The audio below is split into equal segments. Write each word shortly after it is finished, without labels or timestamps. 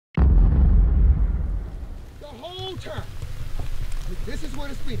turn. This is where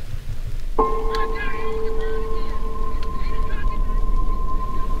the speed is.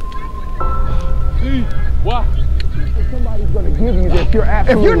 What? Somebody's gonna give you this. You're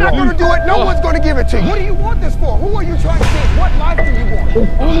absolutely If you're not gonna do it, no one's gonna give it to you. What do you want this for? Who are you trying to get? What life do you want?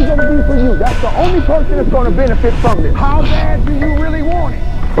 It's only gonna be for you. That's the only person that's gonna benefit from this. How bad do you really want it?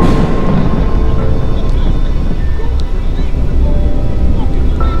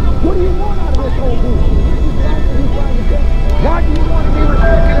 What do you want out of this whole deal? Why do you want to be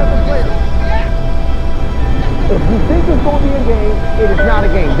restricted as a player? If you think it's gonna be a game, it is not a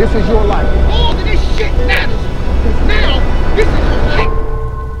game. This is your life. All of this shit matters. Because now, this is your life.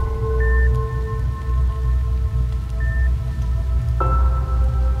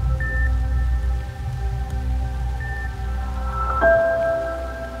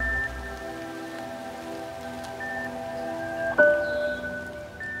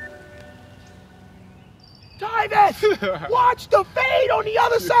 Tyvis, watch the fade on the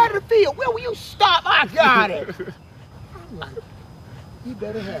other side of the field. Where will you stop? I got it. I'm like, you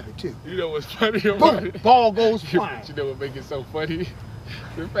better have it too. You know what's funny about it? Ball goes flying. You know what makes it so funny?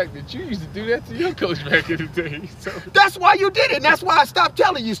 The fact that you used to do that to your coach back in the day. So. That's why you did it, and that's why I stopped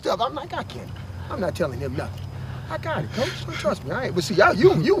telling you stuff. I'm like, I can't. I'm not telling him nothing. I got it, coach. Don't trust me. I ain't. But see,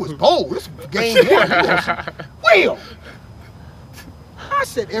 you was bold. This was game one. Will. I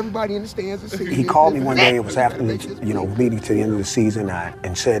said everybody in the stands is He called me one day, it was after, leading to the end of the season,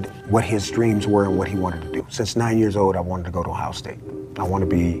 and said what his dreams were and what he wanted to do. Since 9 years old, I wanted to go to Ohio State. I want to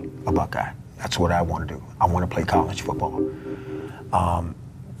be a Buckeye. That's what I want to do. I want to play college football.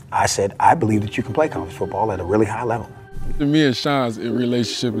 I said, I believe that you can play college football at a really high level. Me and Sean's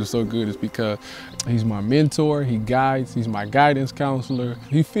relationship is so good is because he's my mentor, he guides, he's my guidance counselor.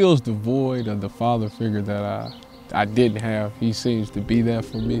 He fills the void of the father figure that I didn't have. He seems to be there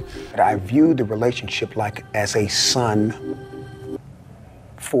for me. I view the relationship like as a son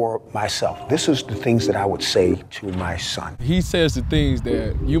for myself. This is the things that I would say to my son. He says the things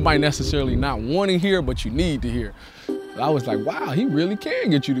that you might necessarily not want to hear, but you need to hear. I was like, wow, he really can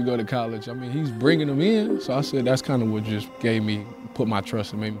get you to go to college. I mean, he's bringing them in. So I said that's kind of what just made me put my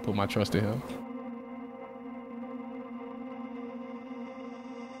trust in him.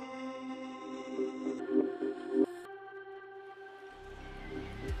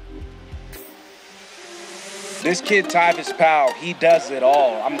 This kid, Tyvis Powell, he does it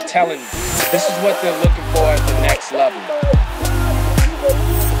all. I'm telling you, this is what they're looking for at the next level.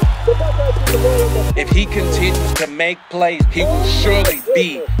 If he continues to make plays, he will surely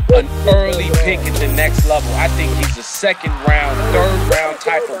be an early pick at the next level. I think he's a second round, third round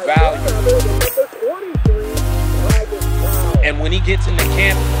type of value. And when he gets into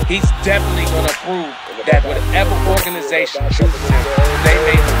camp, he's definitely going to prove that whatever organization chooses him, they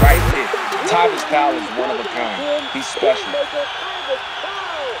made the right pick. Tyvis Powell is one of a kind. He's special.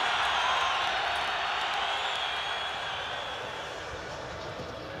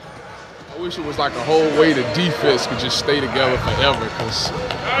 I wish it was like a whole way the defense could just stay together forever, because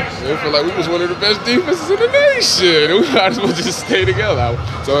I feel like we was one of the best defenses in the nation. We might as well just stay together.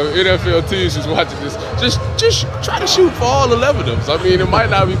 So NFL teams just watching this, just try to shoot for all 11 of them. I mean, it might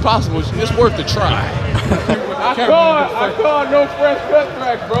not be possible. It's worth a try. I called no fresh cut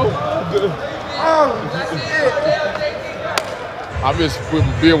track, bro. I miss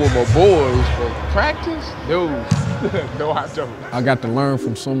being with my boys, but practice? No. No, I don't. I got to learn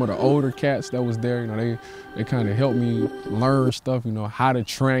from some of the older cats that was there. They kind of helped me learn stuff, how to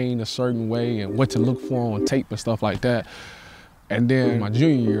train a certain way and what to look for on tape and stuff like that. And then my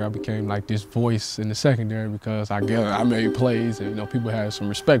junior year, I became like this voice in the secondary because I made plays and people had some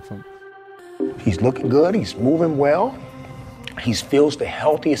respect for me. He's looking good, he's moving well. He feels the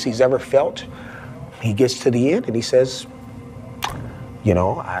healthiest he's ever felt. He gets to the end and he says,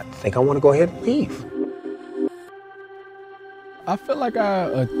 I think I want to go ahead and leave. I feel like I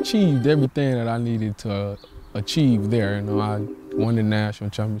achieved everything that I needed to achieve there. I won the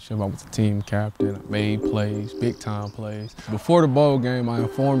national championship. I was the team captain. I made plays, big time plays. Before the bowl game, I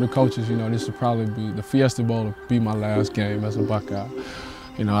informed the coaches, this would probably be the Fiesta Bowl to be my last game as a Buckeye.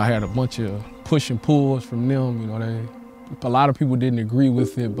 I had a bunch of push and pulls from them. A lot of people didn't agree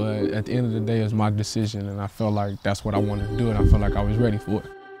with it, but at the end of the day, it's my decision, and I felt like that's what I wanted to do, and I felt like I was ready for it.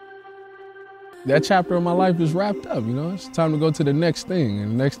 That chapter of my life is wrapped up, It's time to go to the next thing,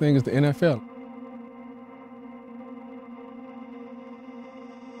 and the next thing is the NFL.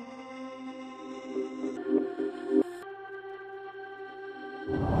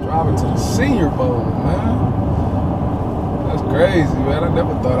 Driving to the Senior Bowl, man. That's crazy, man. I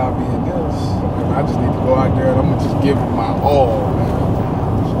never thought I'd be in this. And I just need to go out there and I'm gonna just give it my all, man.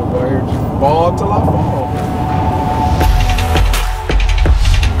 Just go out here and just ball till I fall, man.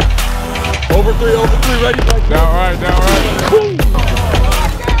 over 3, ready? Down right, down right.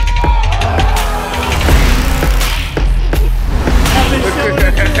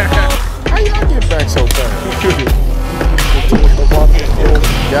 How y'all get back so fast?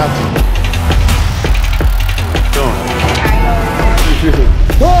 Got you.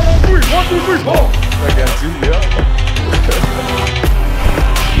 Ball on 3, 1, 2, 3, ball. I got you, yeah.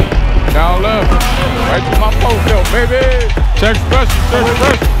 Down left, right to my post though, baby. Check special, check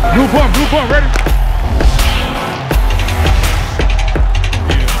special. Blue bump, ready?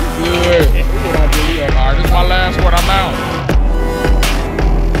 Good. All right, this is my last one, I'm out.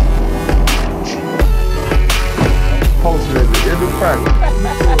 Posted at the end of practice.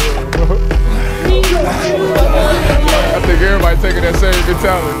 I think everybody taking that same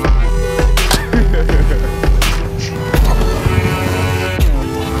mentality.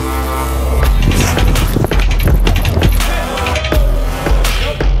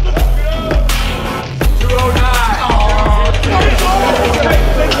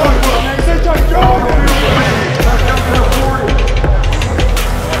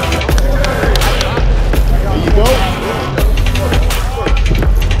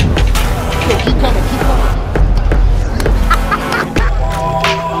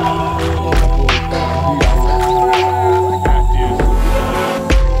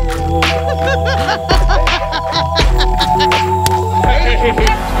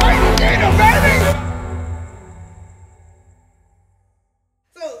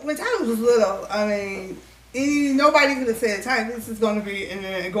 When Tyvis was little, I mean, nobody could have said Tyvis is going to be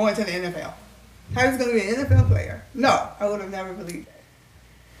going to the NFL. Tyvis is going to be an NFL player. No, I would have never believed that.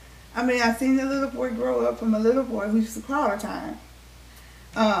 I mean, I seen the little boy grow up from a little boy who used to cry all the time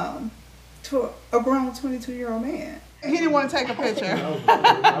to a grown 22-year-old man. He didn't want to take a picture.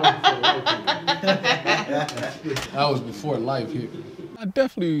 That was before life hit. I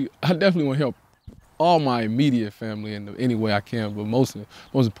definitely want to help all my immediate family in any way I can, but most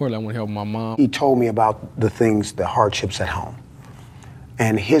importantly, I want to help my mom. He told me about the hardships at home.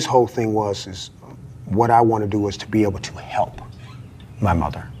 And his whole thing is what I want to do is to be able to help my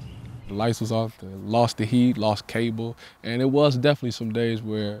mother. The lights was off, lost the heat, lost cable, and it was definitely some days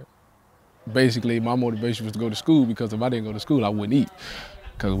where basically my motivation was to go to school, because if I didn't go to school, I wouldn't eat,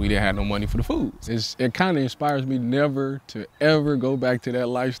 because we didn't have no money for the food. It kind of inspires me never to ever go back to that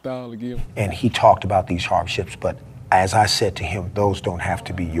lifestyle again. And he talked about these hardships, but as I said to him, those don't have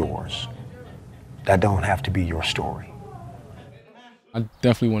to be yours. That don't have to be your story. I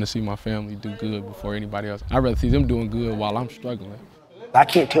definitely want to see my family do good before anybody else. I'd rather see them doing good while I'm struggling. I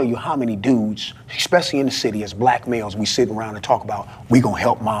can't tell you how many dudes, especially in the city as black males, we sit around and talk about, we gonna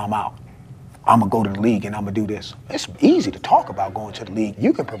help mom out. I'm gonna go to the league and I'm gonna do this. It's easy to talk about going to the league.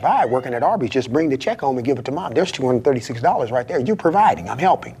 You can provide working at Arby's, just bring the check home and give it to mom. There's $236 right there. You're providing, I'm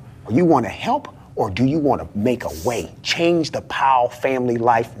helping. You wanna help, or do you wanna make a way? Change the Powell family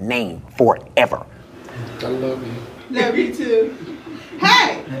life name forever. I love you. Love you too.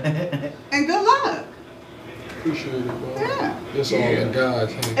 Hey, and good luck. Appreciate it, bro. Yeah. It's all in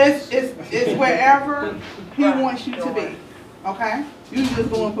God's hands. It's wherever he wants you to be, okay? You just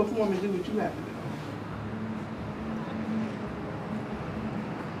go and perform and do what you have to do.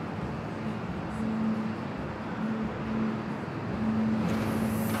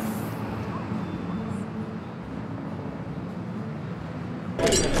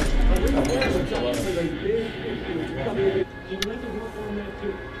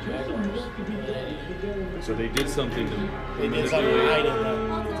 So they did something to hide in that.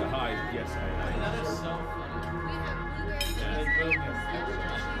 To hide, yes, I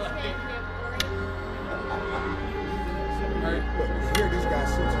Here this guy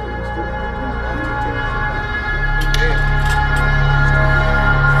sits here.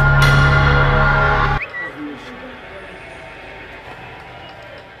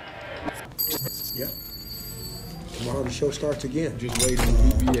 Yeah. Tomorrow the show starts again. Just waiting on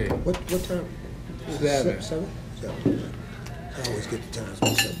BBA. What time? 7. 7? I always get the times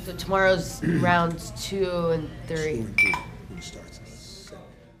mixed up. So tomorrow's rounds 2 and 3. 2 and 3. It starts at 7.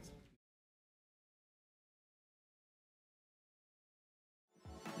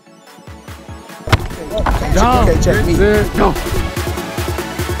 Go. Okay, check me. Go.